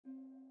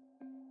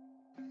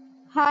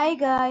Hi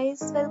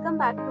guys, welcome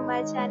back to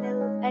my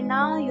channel and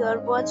now you are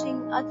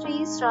watching a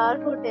 3-star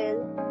hotel.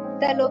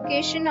 The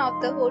location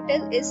of the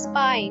hotel is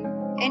fine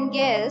and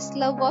guests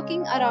love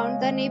walking around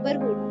the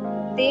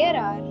neighborhood. There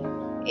are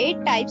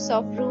 8 types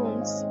of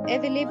rooms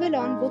available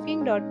on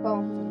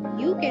booking.com.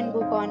 You can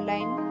book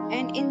online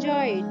and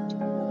enjoy it.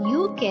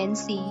 You can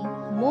see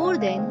more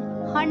than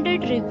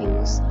 100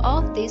 reviews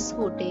of this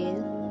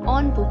hotel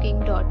on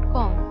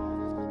booking.com.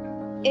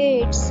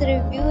 Its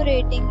review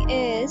rating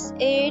is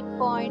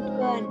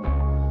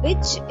 8.1,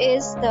 which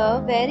is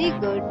the very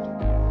good.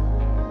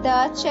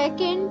 The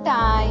check-in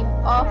time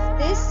of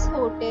this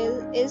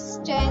hotel is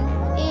 10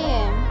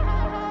 a.m.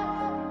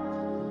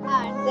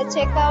 and the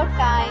checkout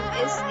time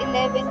is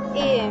 11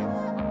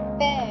 a.m.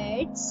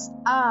 Pets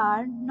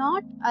are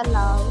not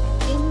allowed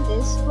in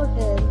this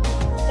hotel.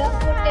 The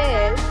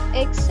hotel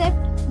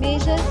accepts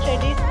major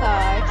credit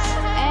cards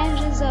and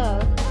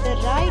reserves the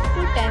right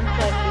to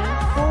temporarily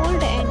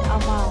hold an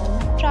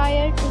amount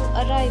prior to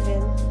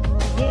arrival.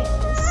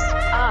 Guests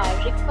are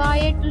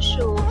required to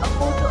show a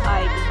photo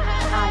ID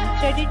and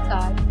credit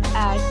card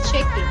at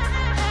check-in.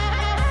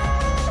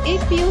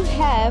 If you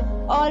have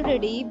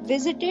already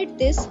visited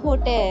this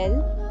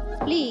hotel,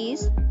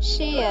 please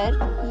share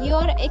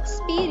your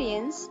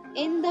experience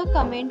in the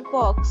comment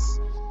box.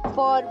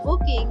 For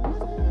booking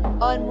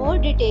or more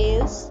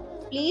details,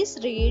 please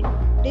read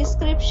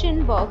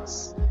description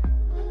box.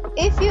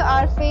 If you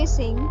are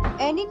facing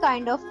any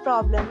kind of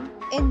problem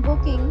in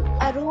booking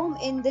a room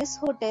in this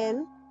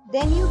hotel,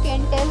 then you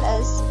can tell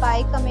us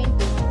by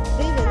commenting.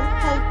 We will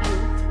help you.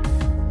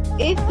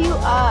 If you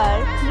are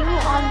new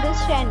on this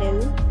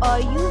channel or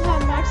you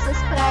have not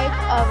subscribed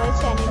our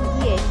channel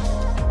yet,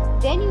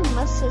 then you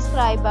must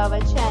subscribe our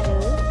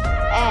channel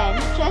and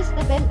press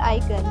the bell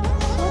icon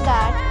so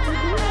that you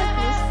do not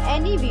miss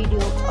any video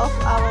of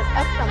our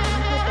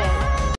upcoming